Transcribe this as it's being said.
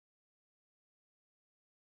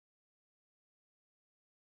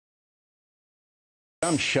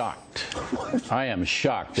I'm shocked. I am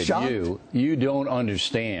shocked that you don't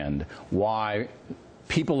understand why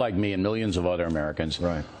people like me and millions of other Americans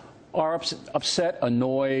are upset,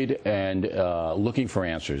 annoyed, and looking for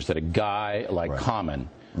answers that a guy like Common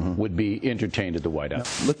would be entertained at the White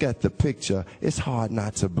House. Look at the picture. It's hard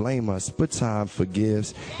not to blame us, but time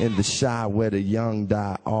forgives. In the shy where the young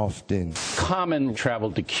die often. Common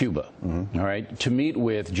traveled to Cuba, all right, to meet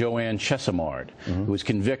with Joanne Chesimard, who was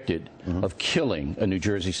convicted of killing a New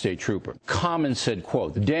Jersey state trooper. Common said,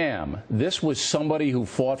 quote, "Damn, this was somebody who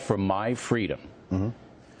fought for my freedom."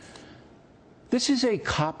 This is a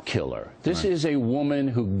cop killer. This is a woman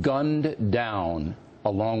who gunned down,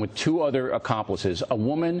 along with two other accomplices, a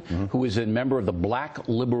woman who is a member of the Black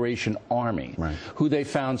Liberation Army, who they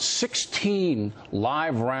found 16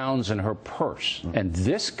 live rounds in her purse. And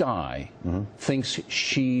this guy thinks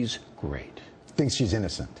she's great. Thinks she's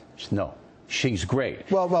innocent. No. She's great.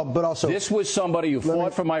 Well, but also this was somebody who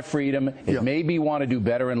fought for my freedom. It made me want to do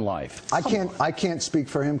better in life. I can't speak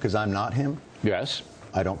for him because I'm not him. Yes.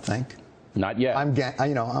 I don't think. Not yet.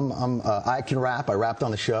 I can rap. I rapped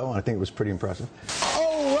on the show, and I think it was pretty impressive.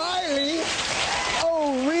 Oh, Riley!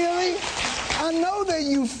 Oh, really? I know that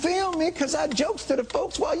you film me because I jokes to the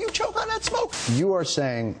folks while you choke on that smoke. You are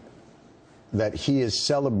saying that he is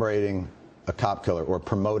celebrating a cop killer or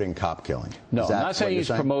promoting cop killing. No, I'm not saying he's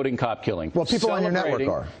promoting cop killing. Well, people on your network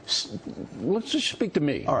are. Let's just speak to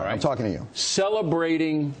me. All right, I'm talking to you.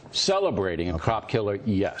 Celebrating a cop killer,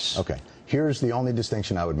 yes. Okay. Here's the only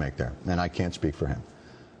distinction I would make there, and I can't speak for him.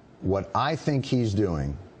 What I think he's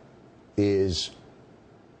doing is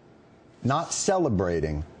not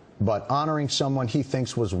celebrating, but honoring someone he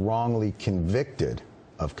thinks was wrongly convicted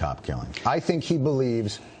of cop killing. I think he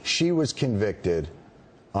believes she was convicted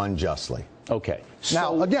unjustly. Okay.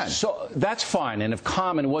 Now, again. So that's fine. And if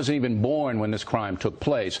Common wasn't even born when this crime took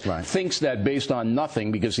place, thinks that based on nothing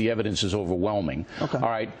because the evidence is overwhelming, all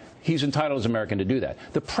right, he's entitled as an American to do that.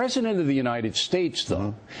 The President of the United States,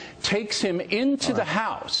 though, takes him into the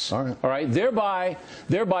House, all right, thereby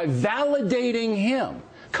validating him.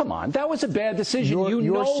 Come on, that was a bad decision. It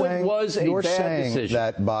was a bad decision. You're saying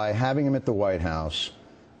that by having him at the White House,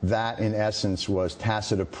 that, in essence, was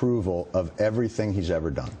tacit approval of everything he's ever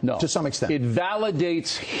done. No. To some extent. It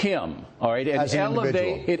validates him, all right? As an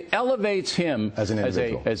individual. It elevates him as an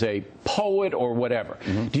individual. As a poet or whatever.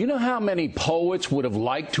 Do you know how many poets would have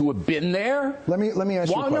liked to have been there? Let me ask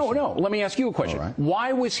you a question. No. Let me ask you a question.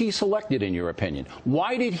 Why was he selected, in your opinion?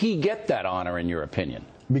 Why did he get that honor, in your opinion?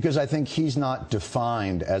 Because I think he's not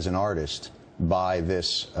defined as an artist by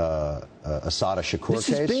this Assata Shakur case.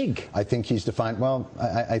 This is big. I think he's defined. Well,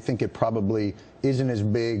 I think it probably isn't as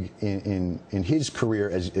big in his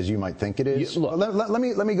career as you might think it is. Let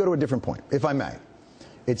me go to a different point, if I may.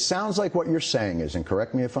 It sounds like what you're saying is, and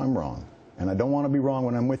correct me if I'm wrong, and I don't want to be wrong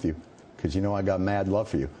when I'm with you, because you know I got mad love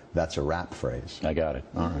for you. That's a rap phrase. I got it.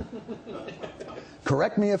 All right.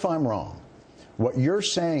 Correct me if I'm wrong. What you're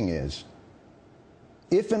saying is,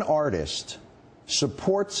 if an artist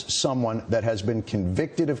supports someone that has been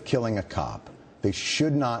convicted of killing a cop, they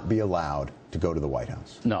should not be allowed to go to the White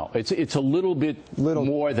House. No, it's a little bit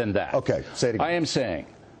more than that. Okay, say it again. I am saying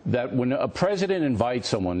that when a president invites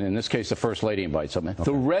someone, in this case the First Lady invites someone,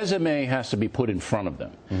 the resume has to be put in front of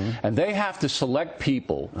them. And they have to select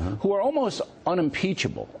people who are almost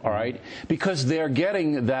unimpeachable, all right, because they're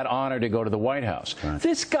getting that honor to go to the White House.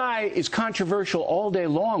 This guy is controversial all day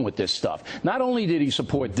long with this stuff. Not only did he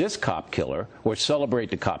support this cop killer or celebrate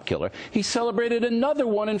the cop killer, he celebrated another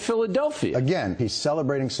one in Philadelphia. Again, he's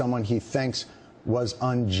celebrating someone he thinks was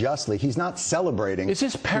unjustly. He's not celebrating. Is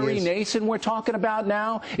this Perry Nason we're talking about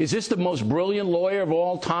now? Is this the most brilliant lawyer of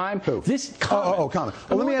all time? Who? This Common. Common.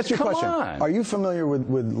 Well, let me ask you a question. Are you familiar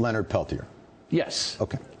with Leonard Peltier? Yes.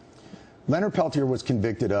 Okay. Leonard Peltier was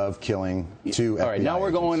convicted of killing two FBI All right, now we're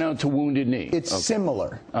going on to Wounded Knee. It's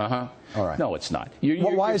similar. All right. No, it's not.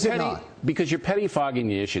 Why is it not? Because you're pettifogging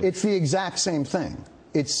the issue. It's the exact same thing.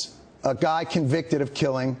 It's a guy convicted of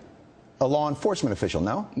killing a law enforcement official.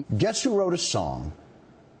 No? Guess who wrote a song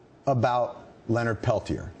about Leonard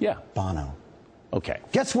Peltier? Yeah. Bono. Okay.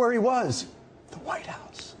 Guess where he was? The White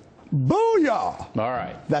House. Booyah! All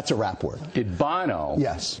right. That's a rap word. Did Bono?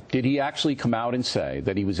 Yes. Did he actually come out and say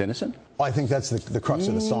that he was innocent? Oh, I think that's the crux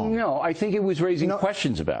of the song. No, I think it was raising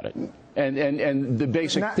questions about it. And the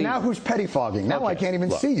basic thing. Now who's pettifogging? Now I can't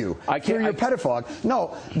even see you. I can't. You're pettifog.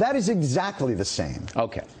 No, that is exactly the same.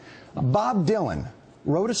 Okay. Bob Dylan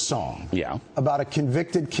wrote a song about a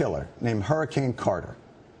convicted killer named Hurricane Carter.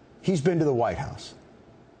 He's been to the White House.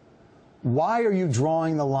 Why are you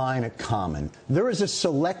drawing the line at Common? There is a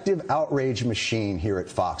selective outrage machine here at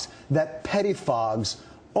Fox that pettifogs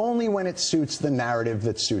only when it suits the narrative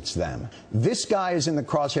that suits them. This guy is in the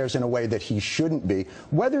crosshairs in a way that he shouldn't be.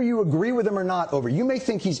 Whether you agree with him or not, you may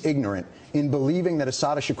think he's ignorant in believing that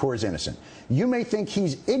Assata Shakur is innocent. You may think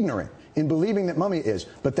he's ignorant in believing that Mummy is.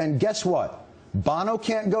 But then guess what? Bono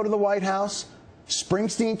can't go to the White House.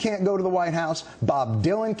 Springsteen can't go to the White House. Bob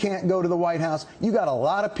Dylan can't go to the White House. You got a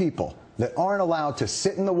lot of people that aren't allowed to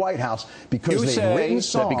sit in the White House because they've written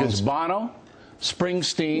songs. That because Bono,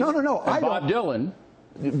 Springsteen, and Bob Dylan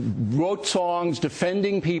wrote songs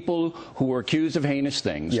defending people who were accused of heinous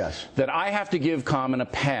things, that I have to give Common a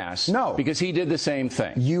pass because he did the same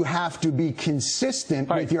thing. You have to be consistent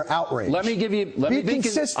with your outrage. Let me be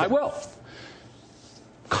consistent. I will.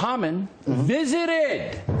 Common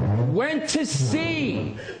visited, went to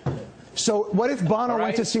see. So what if Bono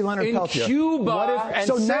went to see Leonard Peltier? In Cuba,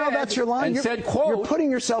 so now that's your line? You're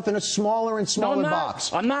putting yourself in a smaller and smaller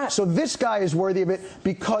box. I'm not. So this guy is worthy of it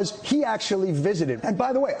because he actually visited. And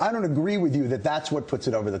by the way, I don't agree with you that that's what puts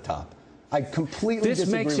it over the top. I completely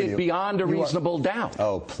disagree with you. This makes it beyond a reasonable doubt.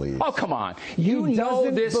 Oh, please. Oh, come on. You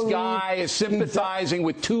know this guy is sympathizing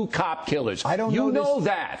with 2 cop killers. I don't know You know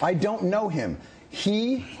that. I don't know him.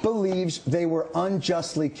 He believes they were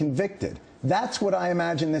unjustly convicted. That's what I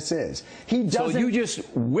imagine this is. He doesn't. So you just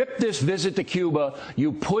whipped this visit to Cuba,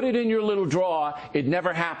 you put it in your little drawer, it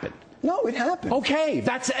never happened. No, it happened. Okay,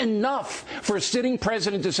 that's enough for a sitting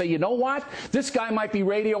president to say, you know what? This guy might be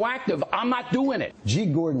radioactive. I'm not doing it. G.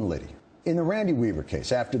 Gordon Liddy, in the Randy Weaver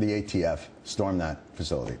case, after the ATF stormed that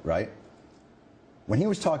facility, right? When he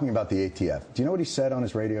was talking about the ATF, do you know what he said on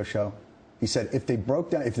his radio show? He said, if they break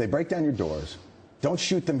down your doors, don't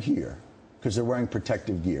shoot them here because they're wearing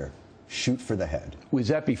protective gear. Shoot for the head. Was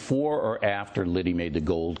that before or after Liddy made the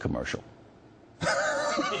gold commercial?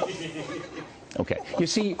 Okay. You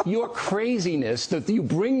see, your craziness, that you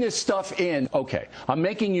bring this stuff in. Okay. I'm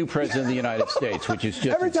making you president of the United States, which is just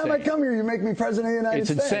Every time insane. I come here, you make me president of the United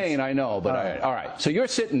States. It's insane, I know. But all right. So you're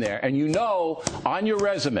sitting there, and you know on your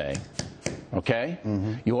resume, okay,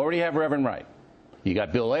 you already have Reverend Wright. You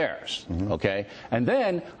got Bill Ayers, okay? And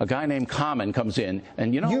then a guy named Common comes in,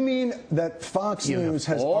 and you know... You mean that Fox News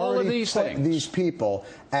has already put these people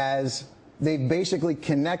as... They've basically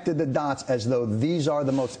connected the dots as though these are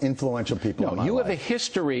the most influential people in my life. You have a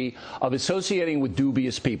history of associating with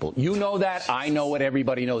dubious people. You know that. I know it.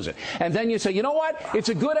 Everybody knows it. And then you say, you know what? It's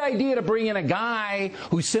a good idea to bring in a guy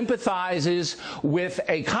who sympathizes with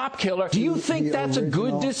a cop killer. Do you think that's a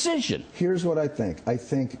good decision? Here's what I think. I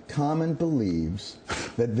think Common believes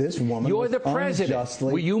that this woman You're was the president.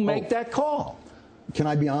 unjustly... Will you make that call? Can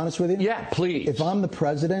I be honest with you? Yeah, please. If I'm the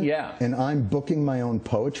president and I'm booking my own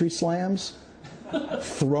poetry slams,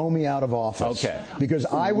 throw me out of office. Okay. Because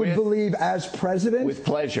I would believe as president, with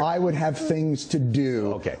pleasure, I would have things to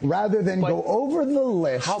do rather than go over the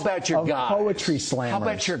list how about your guys? Poetry slammers. How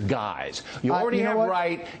about your guys? You already have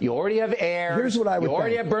Wright. You already have Ayers. Here's what I would think. You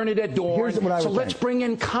already have Bernadette Dorn. Here's what I would so let's bring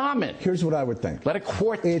in Common. Here's what I would think. Let a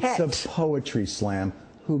quartet. It's a poetry slam.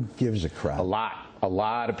 Who gives a crap? A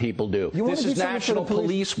lot of people do. This is National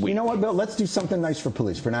Police Week. You know what, Bill? Let's do something nice for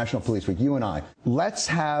police, for National Police Week, you and I. Let's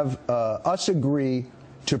have us agree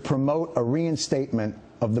to promote a reinstatement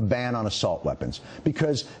of the ban on assault weapons,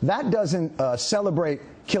 because that doesn't celebrate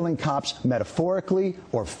killing cops metaphorically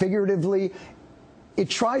or figuratively. It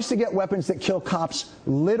tries to get weapons that kill cops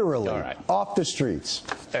literally off the streets.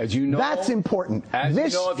 As you know, that's important.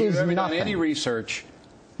 This is is nothing. Done any research.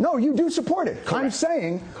 No, you do support it. Correct. I'm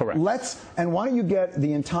saying, and why don't you get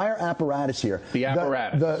the entire apparatus here? The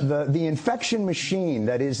apparatus. The infection machine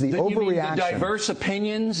that is the overreaction. You mean the diverse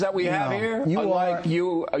opinions that we have here? Unlike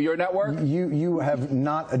your network? You have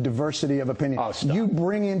not a diversity of opinion. Oh, stop. You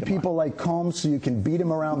bring in people like Combs so you can beat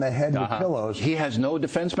him around the head with pillows. He has no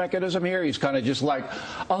defense mechanism here. He's kind of just like,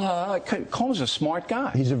 Combs is a smart guy.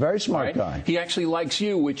 He's a very smart guy. He actually likes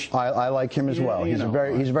you, which... I like him as well. He's a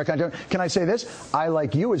very kind of... Can I say this? I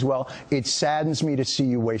like you as well. It saddens me to see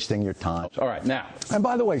you wasting your time. All right, now. And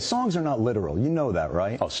by the way, songs are not literal. You know that,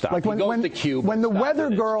 right? Oh, stop. Like when the Weather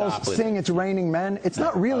Girls sing It's Raining Men, it's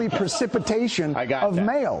not really precipitation of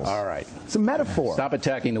males. All right. It's a metaphor. Stop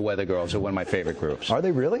attacking the Weather Girls. They're one of my favorite groups. Are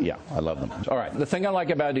they really? Yeah, I love them. All right. The thing I like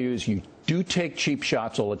about you is you do take cheap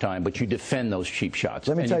shots all the time, but you defend those cheap shots.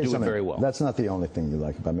 Let me tell you do something. It very well. That's not the only thing you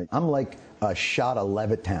like about me. I'm like a shot of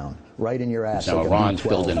Levittown right in your ass. Now, like Iran's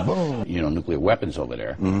building, nuclear weapons over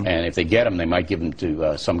there, and if they get them, they might give them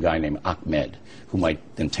to some guy named Ahmed, who might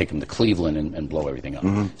then take them to Cleveland and blow everything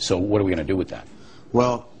up. So what are we going to do with that?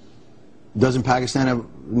 Well, doesn't Pakistan have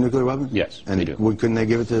nuclear weapons? Yes, and they do. Couldn't they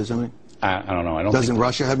give it to somebody? I don't know. I don't. Doesn't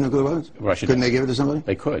Russia have nuclear weapons? Russia Couldn't does. they give it to somebody?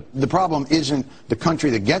 They could. The problem isn't the country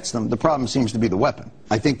that gets them. The problem seems to be the weapon.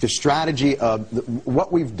 I think the strategy of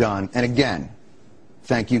what we've done, and again,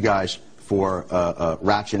 thank you guys for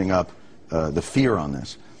ratcheting up the fear on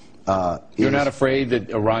this. You're not afraid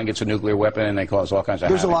that Iran gets a nuclear weapon and they cause all kinds of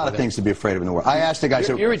There's a havoc lot of with it? things to be afraid of in the world. I asked the guy,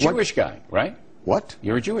 You're a Jewish guy, right? What?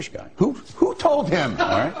 You're a Jewish guy. Who told him? All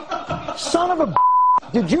right. Son of a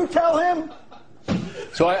did you tell him?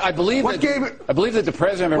 So I believe What that gave it- I believe that the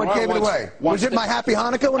president of What Iran gave it away? Was it my happy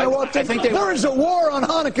Hanukkah when I walked in? I think there is a war on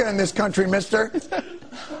Hanukkah in this country, mister.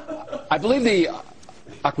 I believe the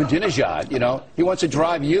Ahmadinejad, you know, he wants to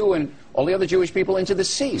drive you and all the other Jewish people into the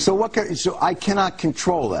sea. So so I cannot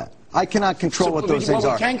control that. I cannot control what those things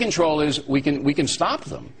are. What we can control is we can stop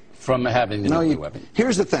them from having the nuclear weapon.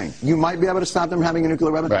 Here's the thing. You might be able to stop them from having a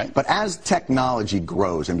nuclear weapon, right. But as technology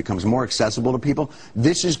grows and becomes more accessible to people,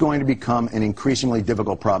 this is going to become an increasingly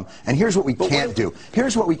difficult problem. And here's what we can't do.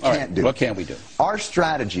 Here's what we can't do. What can't we do? Our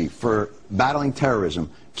strategy for battling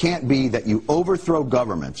terrorism can't be that you overthrow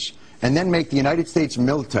governments and then make the United States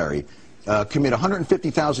military commit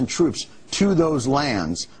 150,000 troops to those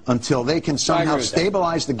lands until they can somehow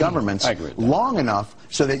stabilize the governments long enough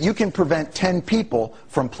so that you can prevent 10 people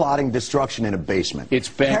from plotting destruction in a basement. It's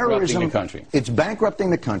bankrupting the country. It's bankrupting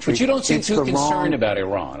the country. But you don't seem too concerned about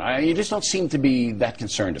Iran. You just don't seem to be that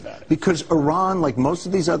concerned about it. Because Iran, like most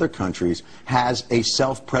of these other countries, has a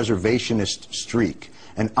self-preservationist streak.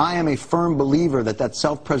 And I am a firm believer that that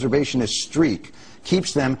self-preservationist streak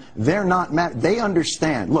keeps them, they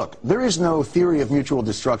understand. Look, there is no theory of mutual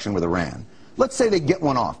destruction with Iran. Let's say they get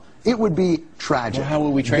one off. It would be tragic. Well, how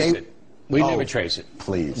will we trace it? We never trace it.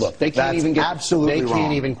 Please. Look, they can't even get absolutely They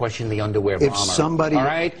can't even question the underwear bomber. If somebody, all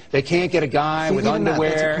right, they can't get a guy with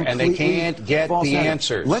underwear, and they can't get the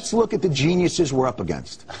answers. Let's look at the geniuses we're up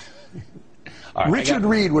against. Right, Richard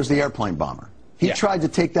Reed was the airplane bomber. He tried to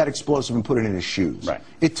take that explosive and put it in his shoes. Right.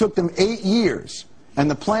 It took them 8 years. And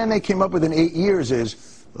the plan they came up with in 8 years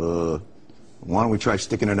is, why don't we try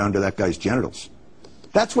sticking it under that guy's genitals?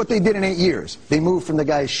 That's what they did in 8 years. They moved from the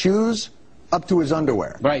guy's shoes up to his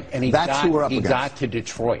underwear. Right, and he got to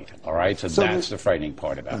Detroit, all right? So that's the frightening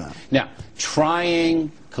part about it. Now, trying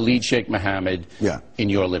Khalid Sheikh Mohammed in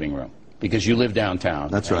your living room, because you live downtown.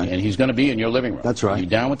 That's right. And he's going to be in your living room. That's right. Are you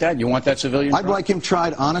down with that? You want that civilian? I'd like him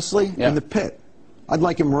tried, honestly, in the pit. I'd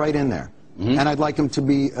like him right in there. And I'd like him to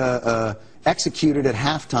be executed at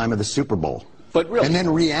halftime of the Super Bowl. But really, and then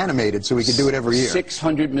reanimated so we could do it every year.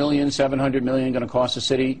 600 million, 700 million going to cost the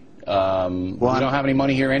city. We don't have any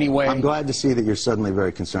money here anyway. I'm glad to see that you're suddenly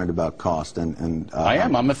very concerned about cost. I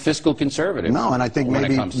am. I'm a fiscal conservative. No, and I think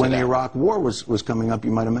maybe when the Iraq War was coming up, you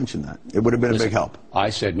might have mentioned that. It would have been a big help. I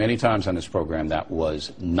said many times on this program that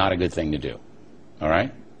was not a good thing to do. All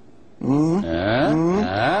right?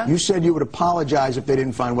 You said you would apologize if they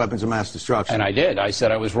didn't find weapons of mass destruction. And I did. I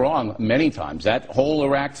said I was wrong many times. That whole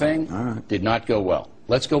Iraq thing did not go well.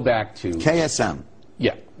 Let's go back to KSM.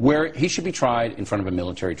 Yeah, where he should be tried in front of a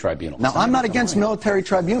military tribunal. Now, I'm not against military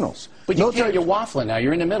tribunals. But you're waffling now.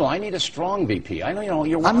 You're in the middle. I need a strong VP. I know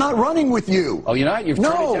you're waffling. I'm not running with you. Oh, you're not? You've turned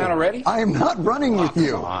it down already? I am not running with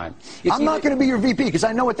you. Come on. I'm not going to be your VP because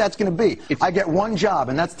I know what that's going to be. I get one job,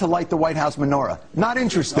 and that's to light the White House menorah. Not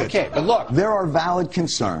interested. Okay, but look. There are valid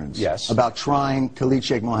concerns about trying Khalid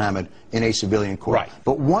Sheikh Mohammed in a civilian court. Right.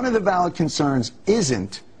 But one of the valid concerns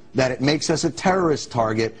isn't that it makes us a terrorist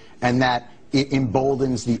target and that it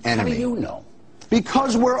emboldens the enemy. How do you know?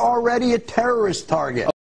 Because we're already a terrorist target.